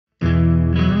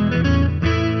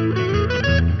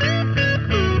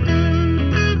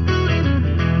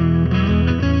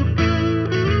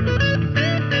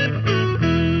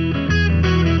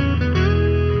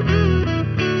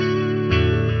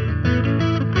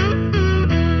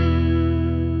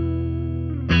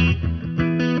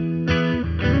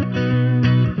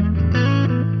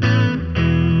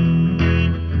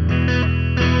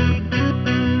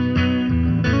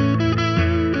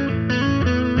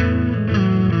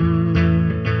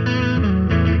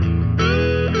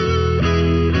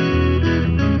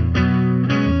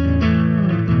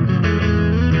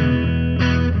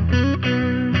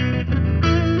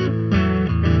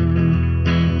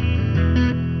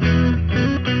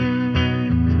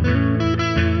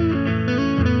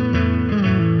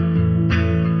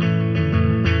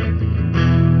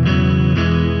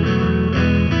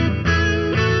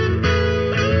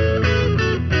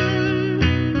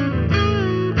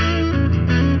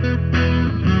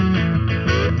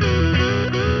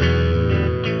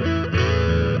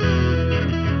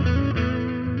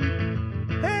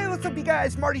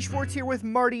guys, Marty Schwartz here with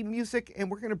Marty Music, and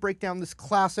we're going to break down this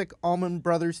classic Allman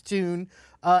Brothers tune.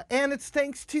 And it's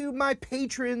thanks to my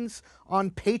patrons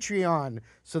on Patreon.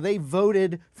 So they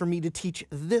voted for me to teach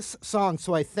this song,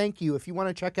 so I thank you. If you want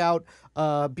to check out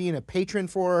being a patron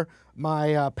for my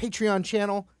Patreon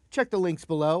channel, check the links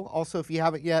below. Also, if you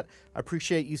haven't yet, I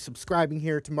appreciate you subscribing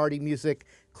here to Marty Music,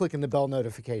 clicking the bell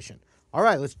notification. All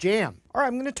right, let's jam. All right,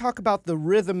 I'm going to talk about the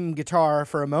rhythm guitar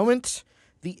for a moment.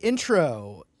 The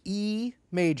intro, E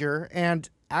major, and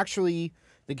actually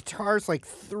the guitar's like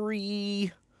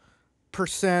 3%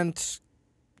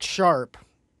 sharp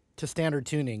to standard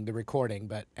tuning, the recording,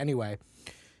 but anyway,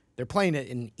 they're playing it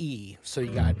in E. So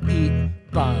you got E,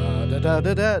 ba da da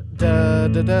da da da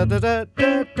da da da da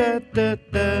da da da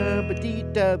da ba dee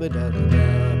da ba da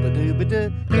da ba doo ba da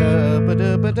da ba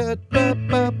da ba da ba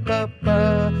ba ba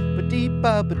ba ba dee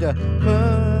ba ba da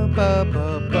ba ba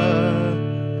ba ba.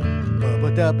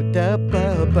 Da ba da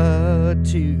ba ba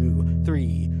 2,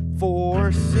 3,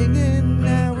 4, singing.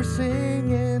 Now we're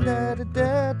singing da da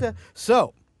da da.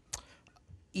 So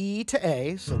E to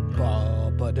A, so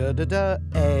ba ba da da da,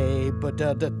 A ba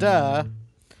da da da,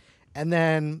 and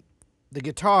then the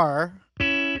guitar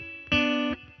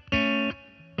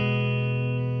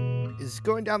is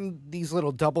going down these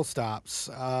little double stops.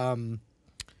 6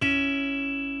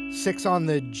 on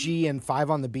the G and 5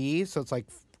 on the B, so it's like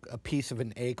a piece of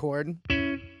an A chord.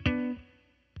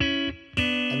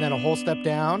 And then a whole step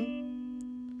down,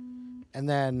 and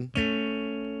then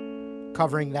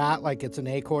covering that like it's an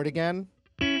A chord again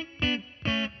to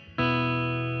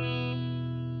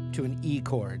an E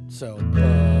chord. So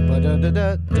ba ba da da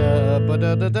da da ba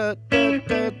da da da da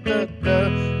da da da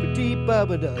ba dee ba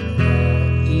ba da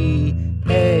E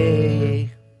A.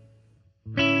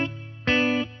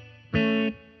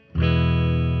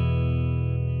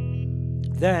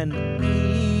 Then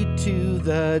E to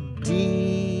the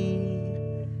D.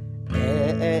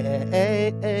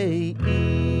 A,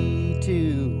 E,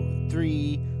 2,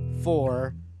 3,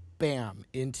 4, bam,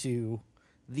 into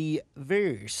the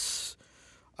verse.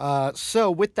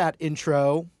 So with that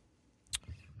intro,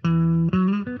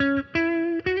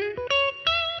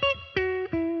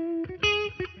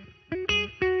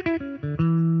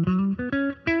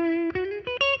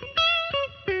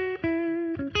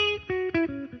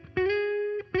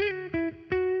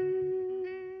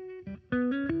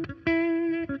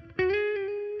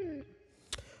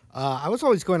 I was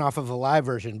always going off of a live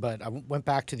version, but I went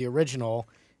back to the original,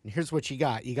 and here's what you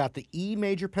got. You got the E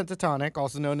major pentatonic,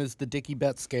 also known as the Dickie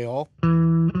Betts scale.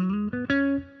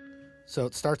 So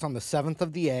it starts on the 7th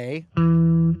of the A,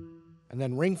 and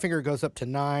then ring finger goes up to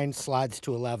 9, slides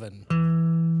to 11.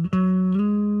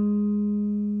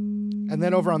 And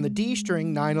then over on the D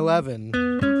string, 9, 11.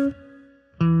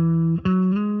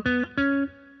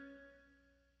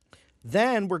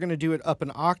 Then we're going to do it up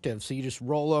an octave, so you just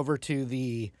roll over to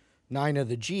the 9 of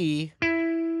the G.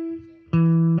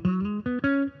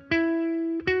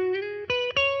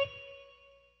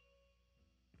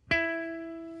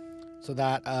 So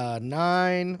that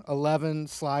 9, 11,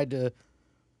 slide to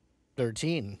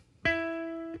 13.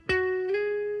 And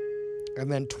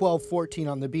then 12, 14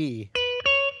 on the B.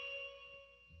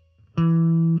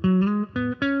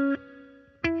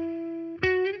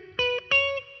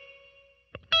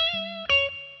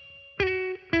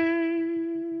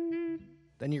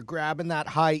 Then you're grabbing that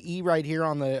high E right here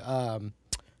on the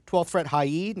 12th fret high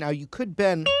E. Now you could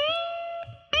bend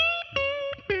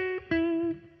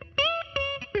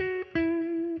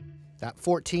that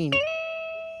 14.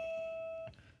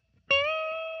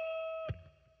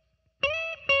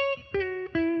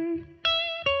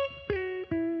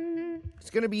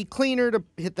 It's going to be cleaner to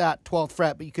hit that 12th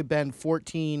fret, but you could bend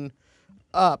 14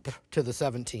 up to the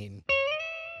 17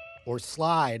 or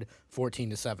slide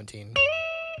 14 to 17.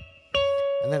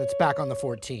 And then it's back on the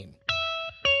 14.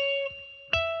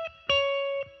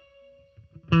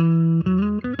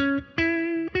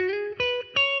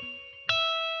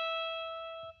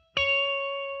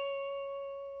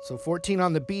 So 14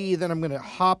 on the B, then I'm going to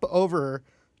hop over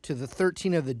to the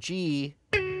 13 of the G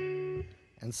and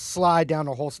slide down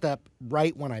a whole step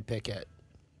right when I pick it.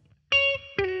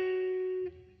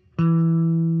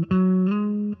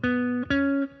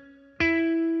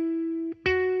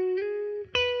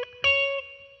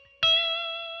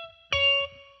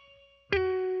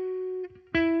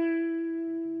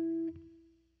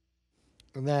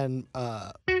 And then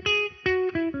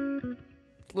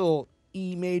little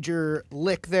E major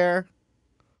lick there.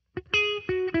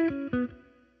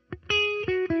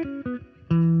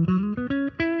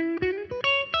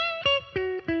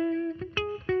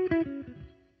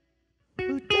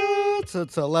 So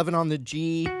it's 11 on the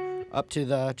G up to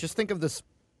the, just think of this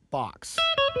box,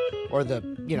 or the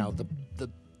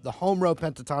home row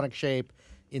pentatonic shape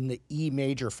in the E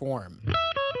major form,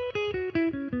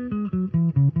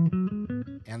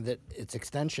 and its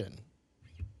extension.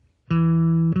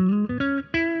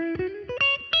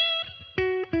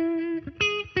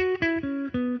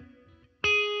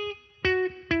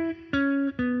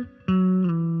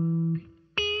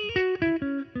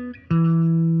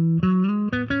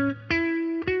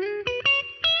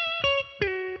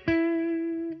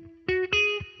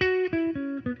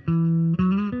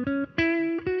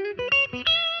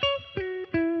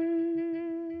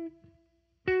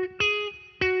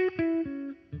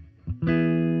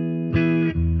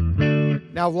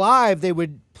 Now live they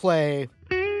would play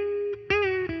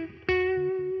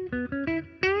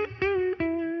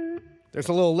there's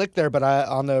a little lick there, but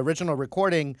on the original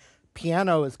recording,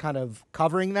 piano is kind of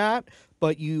covering that,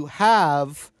 but you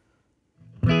have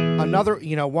another,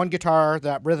 one guitar,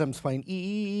 that rhythm's playing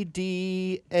E,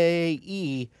 D, A,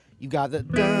 E. You got the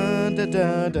dun dun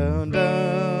dun dun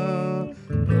dun,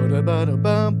 ba ba da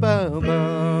bum bum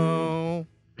bum.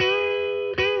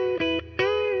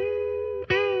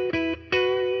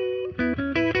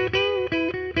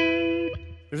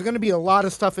 There's going to be a lot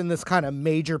of stuff in this kind of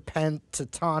major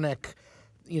pentatonic,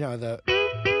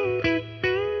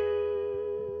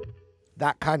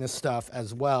 that kind of stuff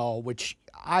as well, which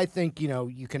I think,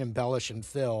 you can embellish and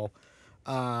fill.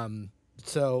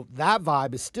 So that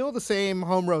vibe is still the same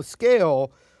home row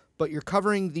scale, but you're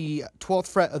covering the 12th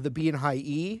fret of the B in high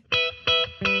E.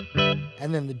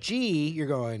 And then the G, you're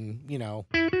going,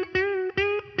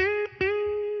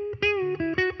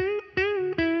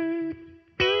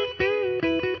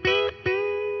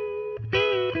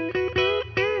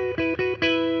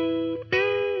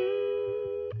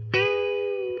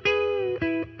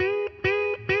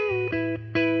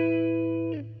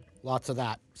 lots of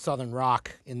that southern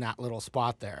rock in that little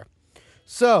spot there.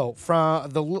 So from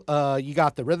the you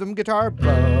got the rhythm guitar,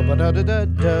 and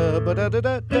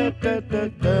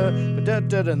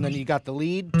then you got the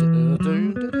lead,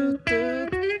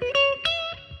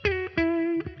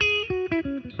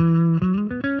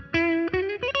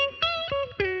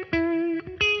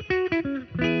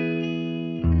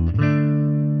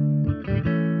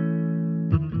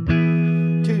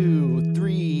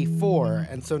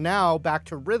 and so now back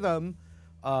to rhythm,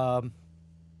 the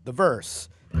verse.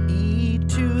 E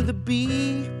to the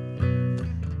B,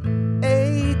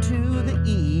 A to the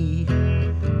E,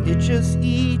 it's just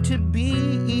E to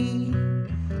B,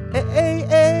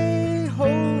 A,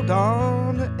 hold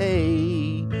on,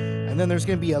 A. And then there's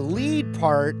going to be a lead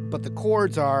part, but the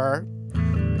chords are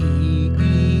E,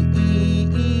 E, E,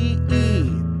 E, E,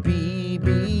 B,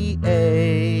 B,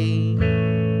 A.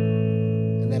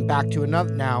 And then back to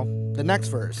another, now the next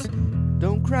verse.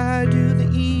 Don't cry to the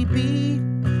E, B,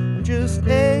 I'm just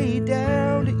A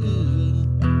down to E.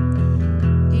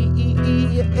 E, E,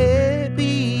 E, A,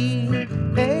 B,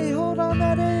 A, hold on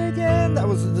that A again.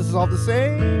 This is all the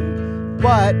same,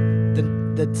 but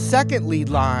the second lead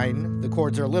line, the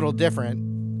chords are a little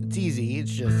different. It's easy,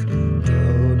 it's just do,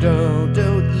 do,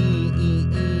 do, E, E,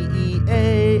 E, E,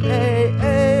 A,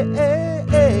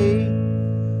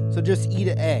 A. So just E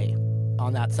to A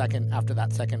on that second, after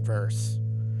that second verse.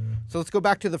 So let's go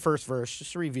back to the first verse,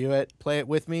 just to review it, play it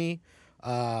with me.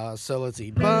 So let's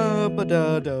see. Ba ba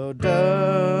da da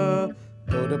da,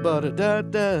 ba da ba da da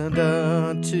da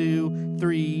da. 2,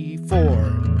 3, 4.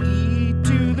 E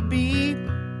to the B,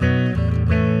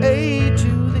 A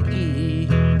to the E,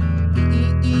 E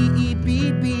E E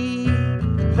B B.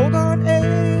 Hold on,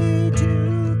 A,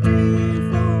 2,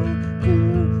 3, 4,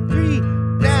 2, 3.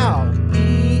 Now E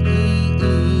E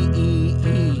E E E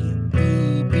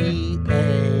B B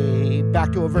A.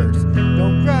 Back to a verse.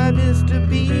 Don't cry, Mr.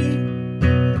 B.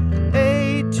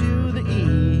 A to the E.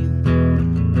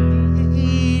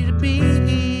 E to B.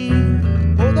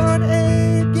 Hold on,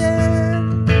 A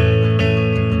again.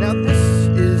 Now this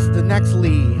is the next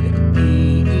lead.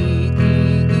 E, E,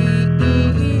 E,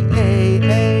 E, E, A,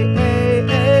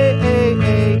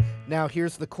 A. Now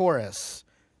here's the chorus.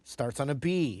 Starts on a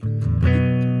B.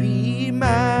 Be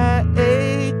my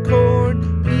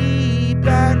acorn, be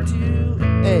back to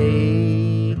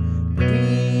A.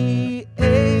 B,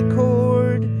 A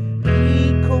chord,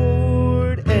 E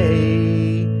chord,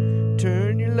 A.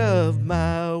 Turn your love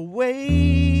my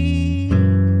way.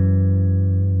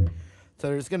 So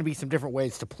there's going to be some different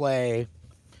ways to play.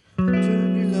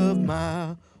 Turn your love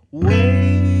my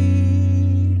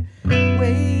way,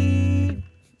 way.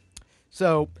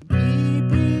 So B,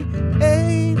 B,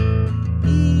 A,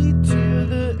 E to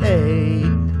the A,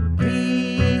 B,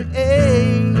 A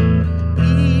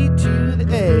to the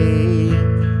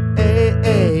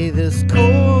A, this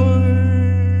chord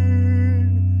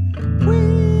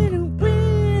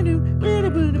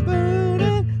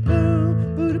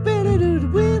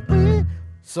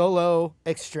solo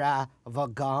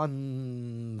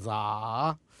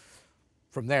extravaganza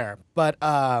from there. But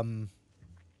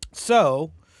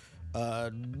so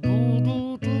A,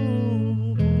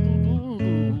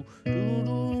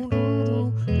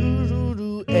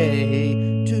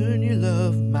 turn your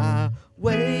love my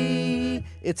way.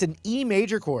 It's an E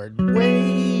major chord,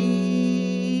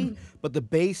 way, but the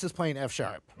bass is playing F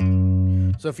sharp.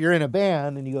 So if you're in a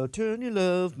band and you go, turn your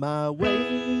love my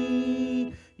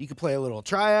way, you could play a little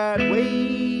triad,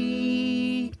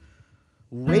 way,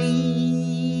 way.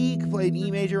 You could play an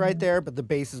E major right there, but the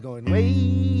bass is going way.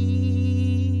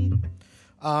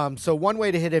 So one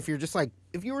way to hit it, if you're just like,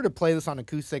 if you were to play this on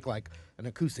acoustic, like an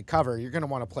acoustic cover, you're going to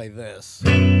want to play this.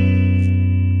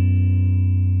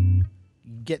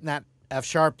 Getting that F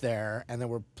sharp there, and then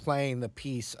we're playing the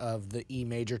piece of the E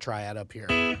major triad up here.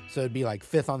 So it'd be like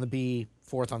 5th on the B,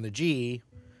 4th on the G,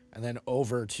 and then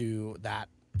over to that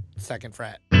 2nd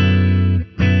fret.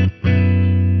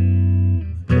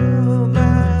 You're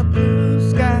my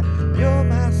blue sky, you're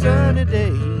my sunny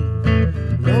day.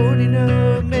 Loading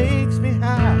up makes me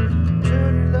high.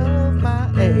 Turn your love my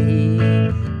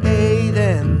A. A,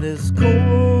 then this chord.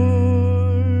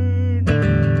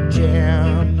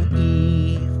 Jam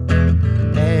E.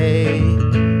 A.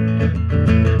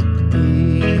 E.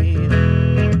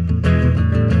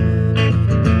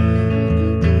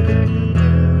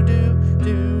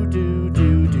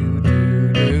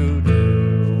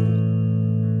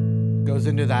 Goes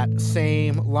into that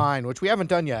same line, which we haven't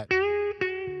done yet.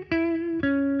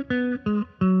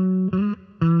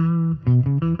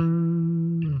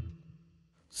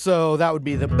 So that would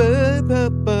be the ba ba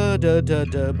ba da da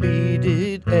da b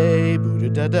did a boo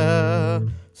da da da.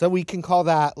 So we can call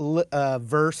that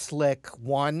verse lick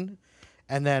 1,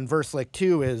 and then verse lick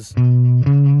 2 is you're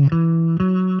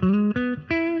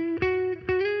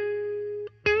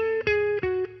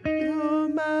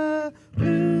my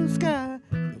blue sky,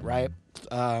 right?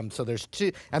 So there's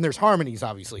 2, and there's harmonies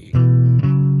obviously,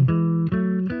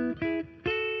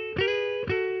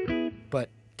 but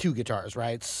 2 guitars,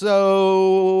 right?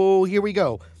 So here we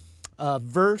go.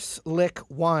 Verse lick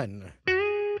 1.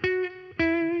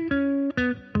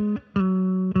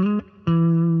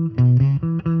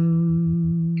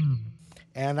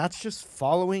 And that's just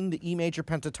following the E major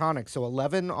pentatonic. So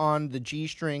 11 on the G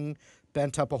string,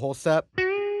 bent up a whole step,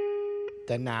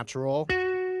 then natural,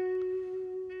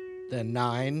 then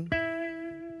 9,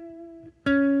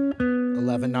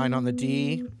 11, 9 on the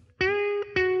D,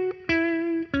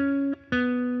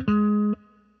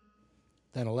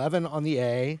 then 11 on the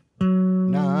A,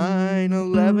 9,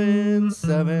 11,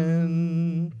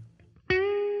 7.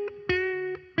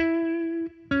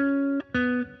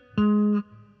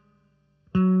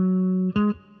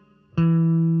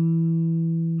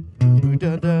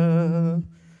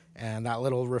 And that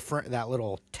little refrain, that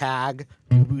little tag,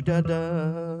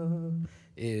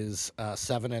 is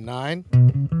 7 and 9.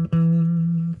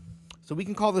 So we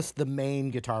can call this the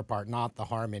main guitar part, not the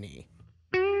harmony.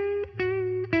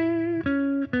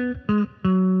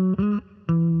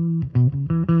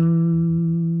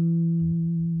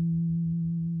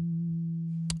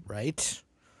 Right?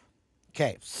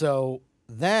 Okay, so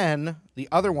then the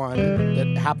other one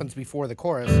that happens before the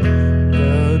chorus,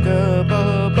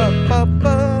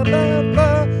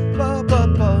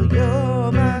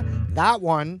 that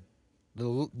one,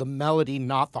 the melody,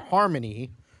 not the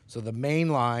harmony. So the main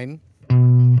line.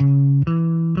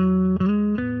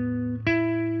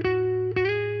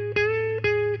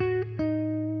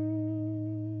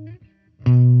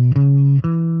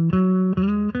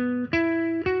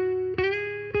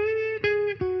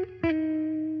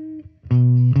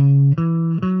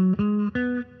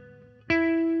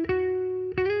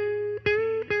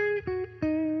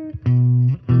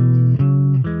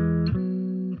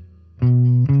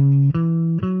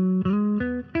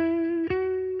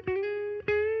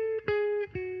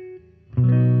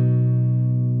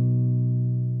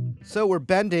 So we're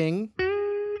bending.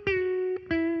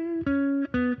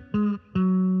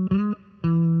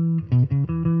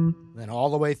 Then all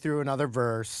the way through another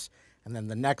verse. And then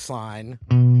the next line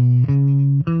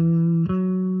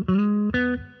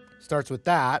starts with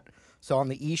that. So on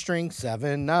the E string,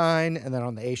 7, 9. And then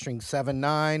on the A string, 7,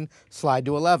 9. Slide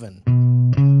to 11.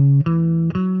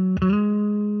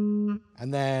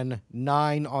 And then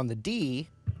 9 on the D.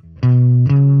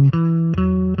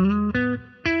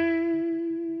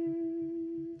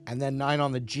 And then 9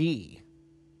 on the G.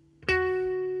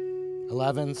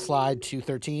 11, slide to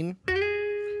 13.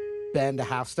 Bend a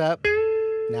half step.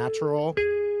 Natural.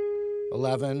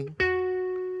 11.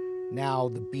 Now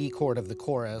the B chord of the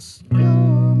chorus. You're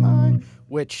mine,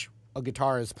 which a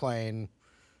guitar is playing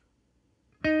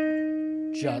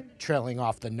just trailing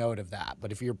off the note of that.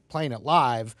 But if you're playing it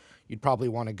live, you'd probably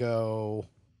want to go.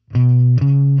 You're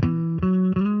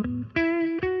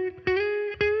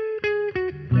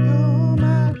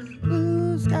my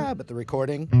blue sky, but the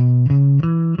recording.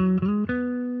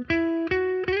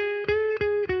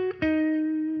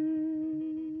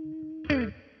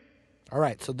 All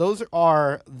right, so those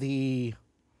are the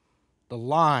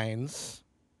lines,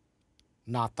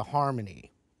 not the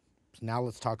harmony. So now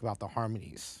let's talk about the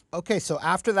harmonies. Okay, so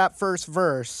after that first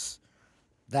verse,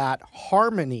 that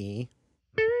harmony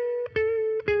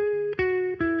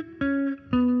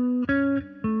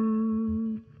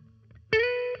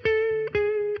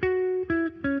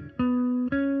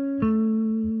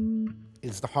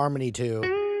is the harmony to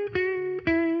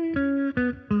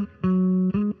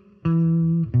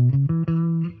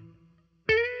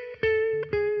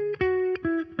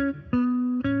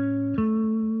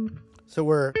so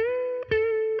we're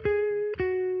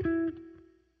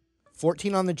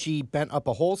 14 on the G, bent up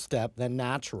a whole step, then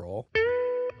natural,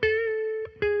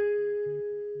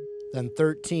 then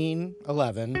 13,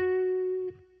 11,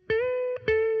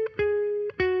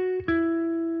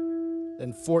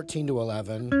 then 14 to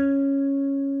 11,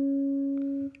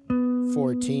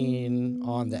 14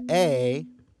 on the A,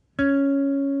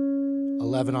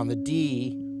 11 on the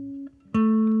D,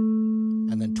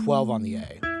 and then 12 on the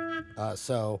A.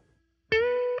 So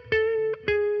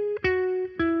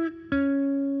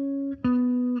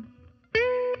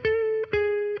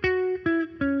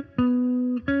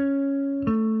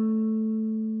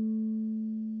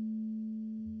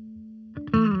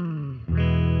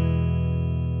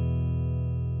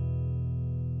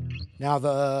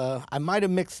now I might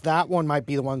have mixed that one, might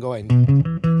be the one going.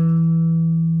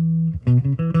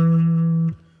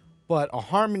 But a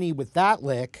harmony with that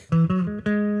lick,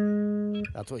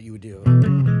 that's what you would do.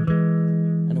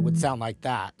 And it would sound like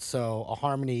that. So a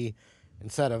harmony,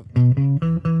 instead of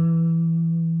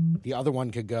the other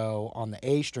one could go on the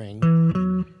A string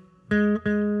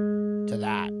to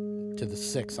that, to the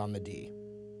 6 on the D.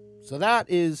 So that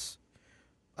is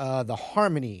the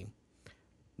harmony.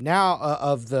 Now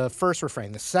of the first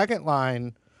refrain. The second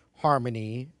line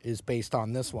harmony is based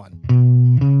on this one.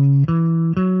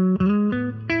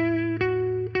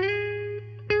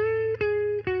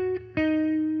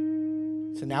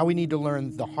 So now we need to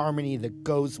learn the harmony that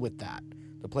goes with that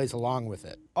plays along with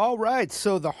it. All right,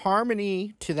 so the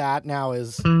harmony to that now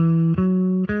is...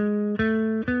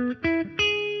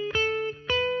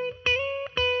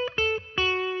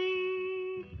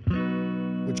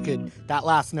 which could, that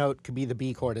last note could be the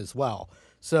B chord as well.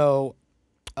 So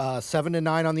 7 to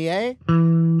 9 on the A,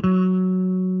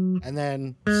 and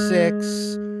then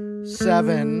 6,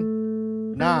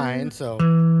 7, 9, so...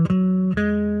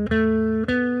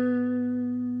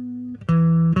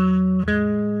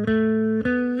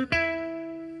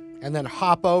 and then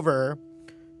hop over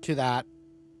to that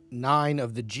 9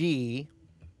 of the G,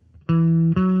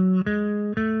 and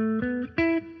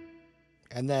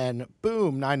then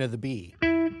boom, 9 of the B.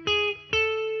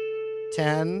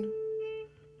 10,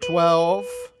 12,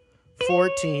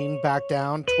 14, back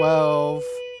down, 12,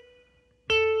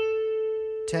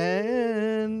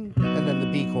 10, and then the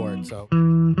B chord, so.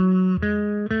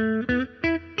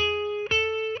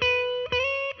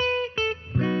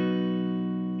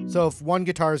 So if one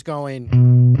guitar is going,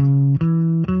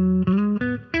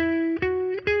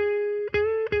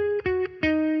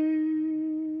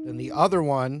 then the other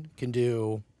one can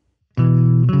do.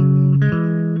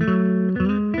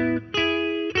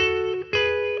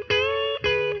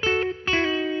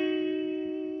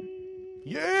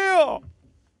 Yeah!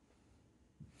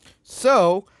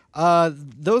 So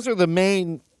those are the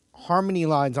main harmony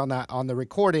lines on the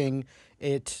recording.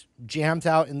 It jams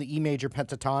out in the E major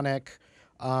pentatonic.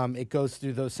 It goes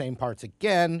through those same parts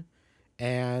again.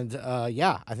 And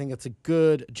yeah, I think it's a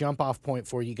good jump off point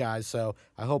for you guys. So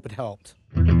I hope it helped.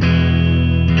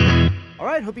 All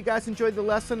right, hope you guys enjoyed the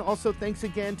lesson. Also, thanks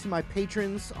again to my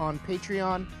patrons on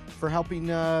Patreon for helping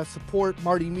support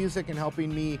Marty Music and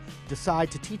helping me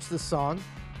decide to teach this song.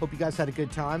 Hope you guys had a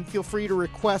good time. Feel free to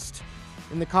request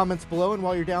in the comments below. And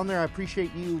while you're down there, I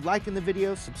appreciate you liking the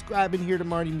video, subscribing here to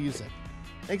Marty Music.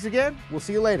 Thanks again. We'll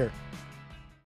see you later.